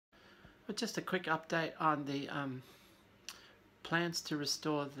Well, just a quick update on the plans to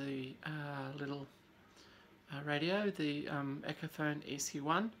restore the little radio, the Echophone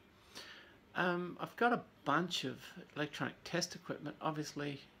EC-1. I've got a bunch of electronic test equipment.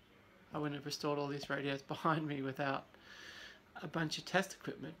 Obviously, I wouldn't have restored all these radios behind me without a bunch of test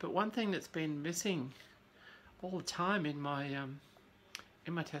equipment. But one thing that's been missing all the time in my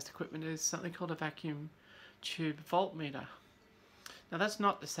test equipment is something called a vacuum tube voltmeter. Now, that's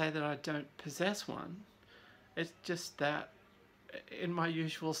not to say that I don't possess one. It's just that in my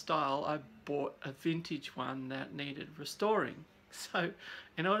usual style, I bought a vintage one that needed restoring. So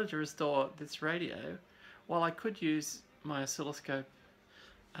in order to restore this radio, while I could use my oscilloscope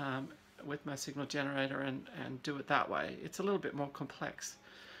with my signal generator and do it that way, it's a little bit more complex.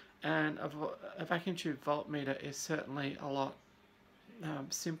 And a vacuum tube voltmeter is certainly a lot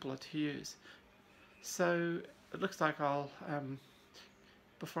simpler to use. So it looks like I'll,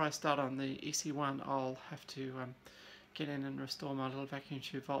 before I start on the EC1, I'll have to get in and restore my little vacuum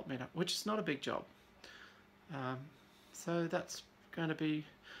tube voltmeter, which is not a big job. So that's going to be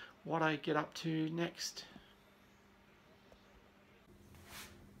what I get up to next.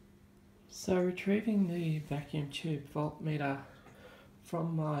 So retrieving the vacuum tube voltmeter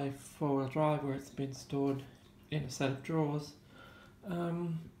from my four-wheel drive where it's been stored in a set of drawers, I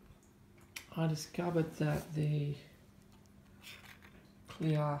discovered that the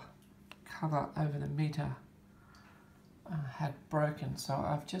clear cover over the meter had broken, so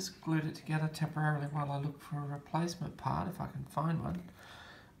I've just glued it together temporarily while I look for a replacement part, if I can find one.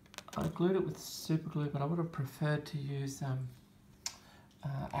 I glued it with super glue, but I would have preferred to use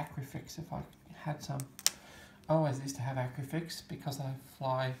Acryfix if I had some. I always used to have Acryfix because I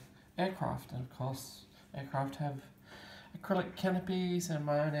fly aircraft, and of course aircraft have acrylic canopies, and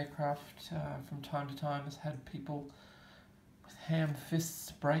my own aircraft from time to time has had people with ham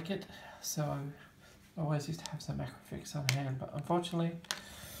fists break it, so I always used to have some Acryfix on hand, but unfortunately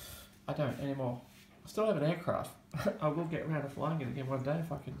I don't anymore. I still have an aircraft. I will get around to flying it again one day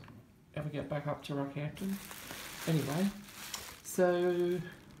if I can ever get back up to Rockhampton. Anyway, so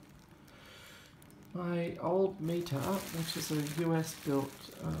my old meter, which is a US built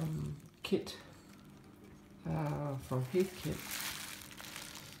kit from Heathkit,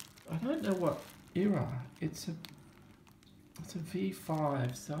 I don't know what era, it's a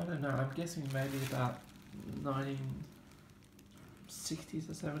V-5, so I don't know, I'm guessing maybe about 1960s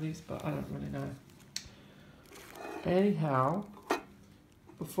or 70s, but I don't really know. Anyhow,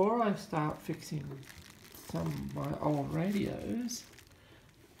 before I start fixing some of my old radios,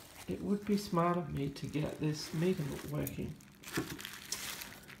 it would be smart of me to get this meter working,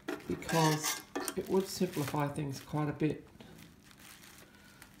 because it would simplify things quite a bit.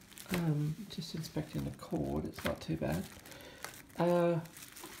 Just inspecting the cord, it's not too bad.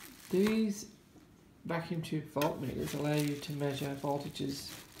 These vacuum tube voltmeters allow you to measure voltages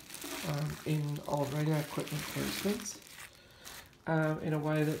in old radio equipment, for instance, in a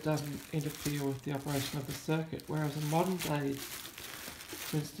way that doesn't interfere with the operation of the circuit, whereas a modern day,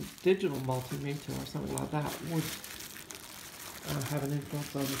 for instance, digital multimeter or something like that would have an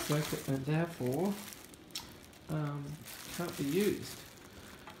influence on the circuit and therefore can't be used.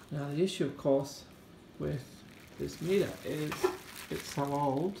 Now the issue, of course, with this meter is it's so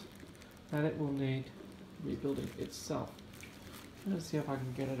old that it will need rebuilding itself. I'm going to see if I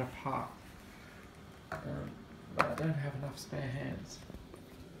can get it apart, but I don't have enough spare hands,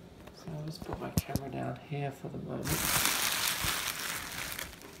 so I'll just put my camera down here for the moment.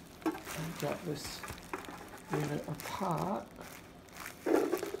 I've got this unit apart,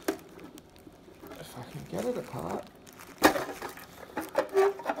 if I can get it apart.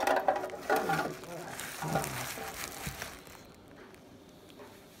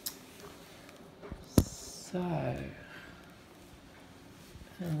 So,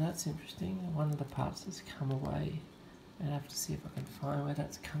 and that's interesting. One of the parts has come away, and I have to see if I can find where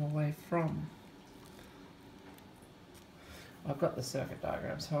that's come away from. I've got the circuit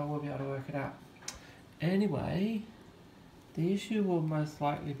diagram, so I will be able to work it out. Anyway, the issue will most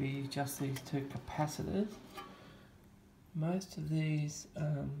likely be just these two capacitors. Most of these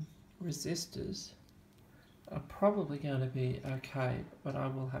resistors are probably going to be okay, but I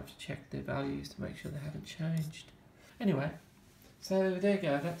will have to check their values to make sure they haven't changed. Anyway, so there you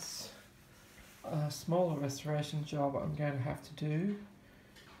go, that's a smaller restoration job I'm going to have to do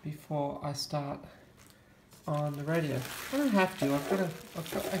before I start on the radio. I don't have to, I've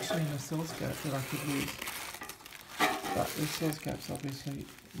got actually an oscilloscope that I could use, but the oscilloscope's obviously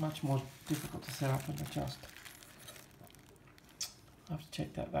much more difficult to set up and adjust. I have to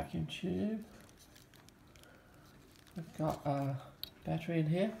check that vacuum tube. I've got a battery in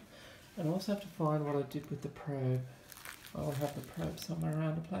here. And I also have to find what I did with the probe. I'll have the probe somewhere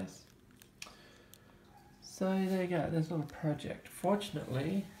around the place. So there you go, there's a little project.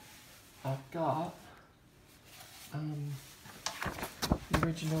 Fortunately, I've got the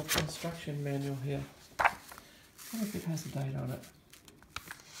original construction manual here. I wonder if it has a date on it.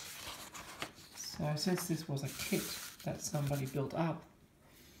 So since this was a kit that somebody built up,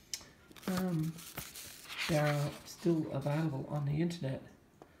 they are still available on the internet.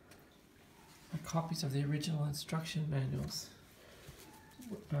 Copies of the original instruction manuals,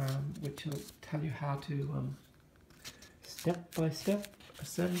 which will tell you how to step by step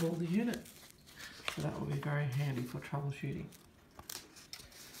assemble the unit. So that will be very handy for troubleshooting.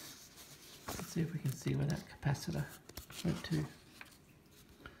 Let's see if we can see where that capacitor went to.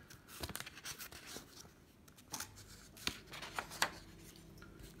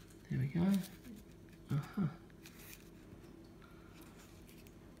 There we go.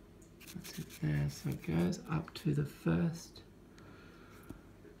 That's it there. So it goes up to the first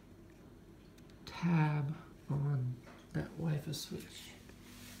tab on that wafer switch.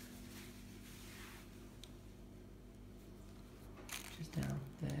 Which is down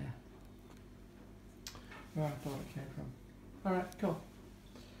there. Where I thought it came from. Alright, cool.